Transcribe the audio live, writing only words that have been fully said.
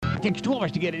takes 2 of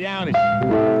us to get it down. It's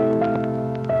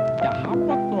the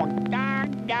Hobble Da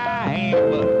Goo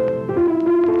Handbook.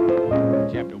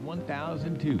 Chapter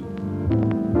 1002.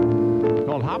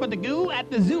 Called Hobble Da Goo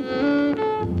at the Zoo.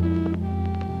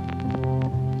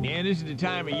 Yeah, this is the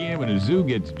time of year when the zoo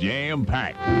gets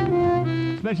jam-packed.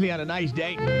 Especially on a nice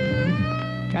day.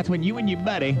 That's when you and your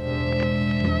buddy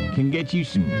can get you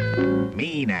some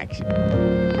mean action.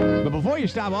 But before you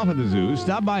stop off at the zoo,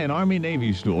 stop by an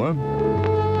Army-Navy store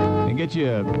and get you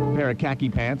a pair of khaki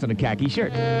pants and a khaki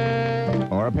shirt.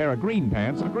 Or a pair of green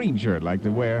pants and a green shirt like they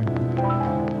wear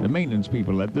the maintenance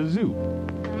people at the zoo.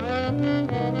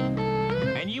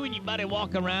 And you and your buddy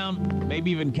walk around,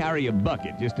 maybe even carry a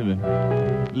bucket just to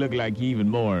look like you even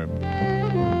more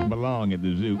belong at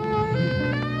the zoo.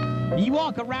 You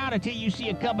walk around until you see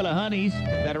a couple of honeys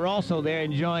that are also there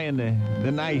enjoying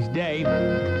the nice day.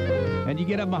 And you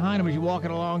get up behind them as you're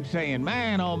walking along saying,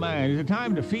 man, oh man, is it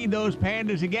time to feed those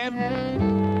pandas again?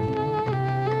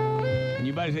 And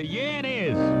your buddy says, yeah, it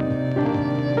is.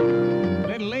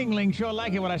 Little Ling Ling sure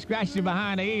liked it when I scratched her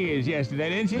behind the ears yesterday,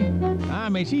 didn't she? I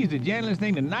mean, she's the gentlest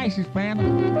thing, the nicest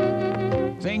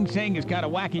panda. Sing Sing is kind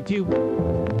of wacky, too.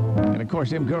 And, of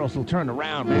course, them girls will turn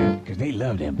around, man, because they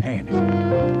love them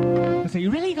pandas. I say, you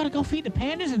really got to go feed the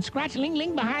pandas and scratch Ling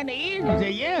Ling behind the ears? You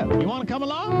say, yeah. You want to come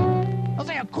along? I'll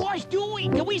say, of course, do we?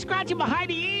 Can we scratch him behind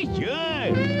the ears? Sure.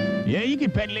 Yeah, you can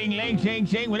pet Ling Ling, Sing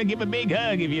Sing. We'll give him a big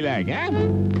hug if you like, huh?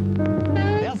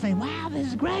 They'll say, wow, this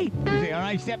is great. You say, all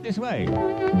right, step this way.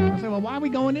 I'll say, well, why are we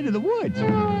going into the woods?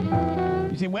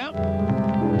 You say, well,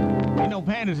 you know,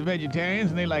 pandas are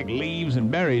vegetarians, and they like leaves and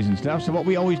berries and stuff, so what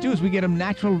we always do is we get them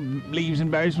natural leaves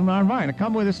and berries from our vine. Now,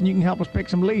 come with us, and you can help us pick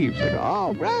some leaves. They go,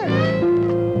 all right.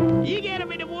 You get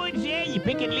them in the woods there, you're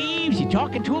picking leaves, you're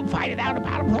talking to them, finding out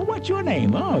about them. Oh, what's your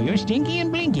name? Oh, you're Stinky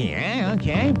and Blinky, huh?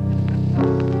 Okay.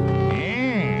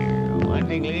 Yeah, one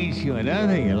thing leads to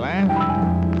another, you laugh.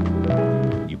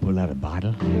 You pull out a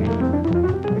bottle.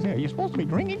 I say, are you supposed to be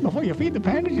drinking before you feed the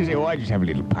pandas? You say, oh, I just have a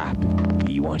little pop.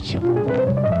 You want some?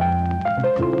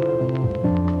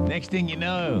 Next thing you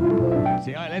know,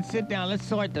 say, all right, let's sit down. Let's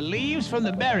sort the leaves from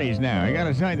the berries now. I got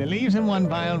to sort the leaves in one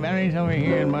pile, berries over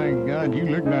here, and my God, you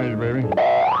look nice, baby.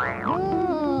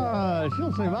 Oh,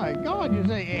 she'll say, my God, you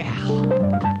say, yeah.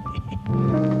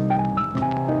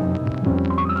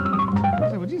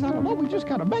 I say, well, geez, I don't know. We just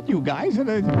kind of met you guys. And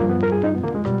I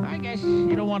guess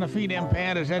you don't want to feed them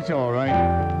pandas. That's all right.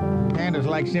 Pandas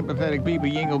like sympathetic people.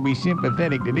 You ain't going to be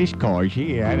sympathetic to this cause.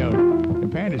 Yeah, I know. The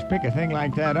pandas pick a thing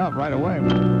like that up right away.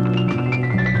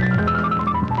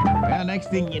 Well,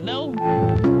 next thing you know,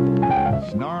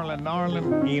 snarling,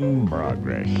 gnarling in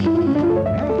progress. Sweet.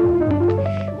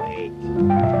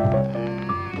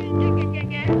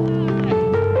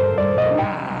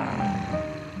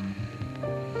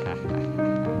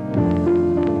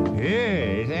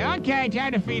 Okay, try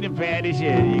to feed the pandas.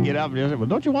 You get up and you say, well,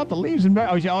 don't you want the leaves and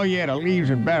berries? Oh, yeah, the leaves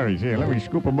and berries. Here, let me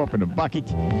scoop them up in a bucket.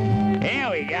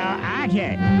 Here we go.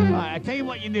 Okay. All right, I tell you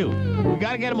what you do. We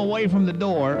got to get them away from the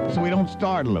door so we don't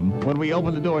startle them. When we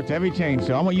open the door, it's heavy chain.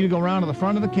 So I want you to go around to the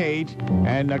front of the cage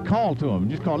and call to them.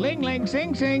 Just call Ling Ling,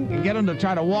 Sing Sing, and get them to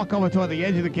try to walk over toward the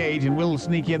edge of the cage, and we'll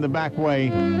sneak in the back way,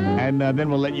 and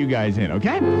then we'll let you guys in,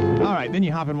 okay? All right, then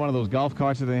you hop in one of those golf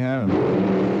carts that they have.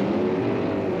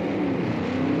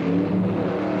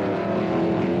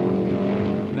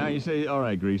 You say, all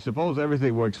right, Grease, suppose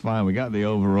everything works fine. We got the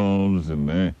overalls,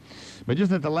 and but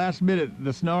just at the last minute,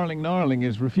 the snarling gnarling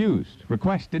is refused.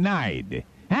 Request denied.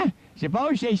 Huh?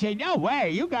 Suppose they say, no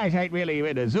way, you guys ain't really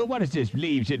in a zoo. What is this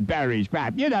leaves and berries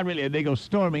crap? You're not really, they go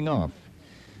storming off.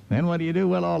 Then what do?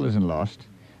 Well, all isn't lost.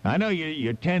 I know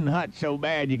you're 10 hot so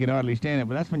bad you can hardly stand it,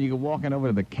 but that's when you go walking over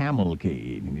to the camel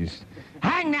cage and just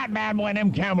hang that bad boy,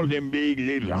 them camels, them big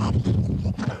leaves.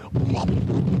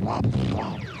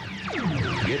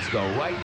 It's the right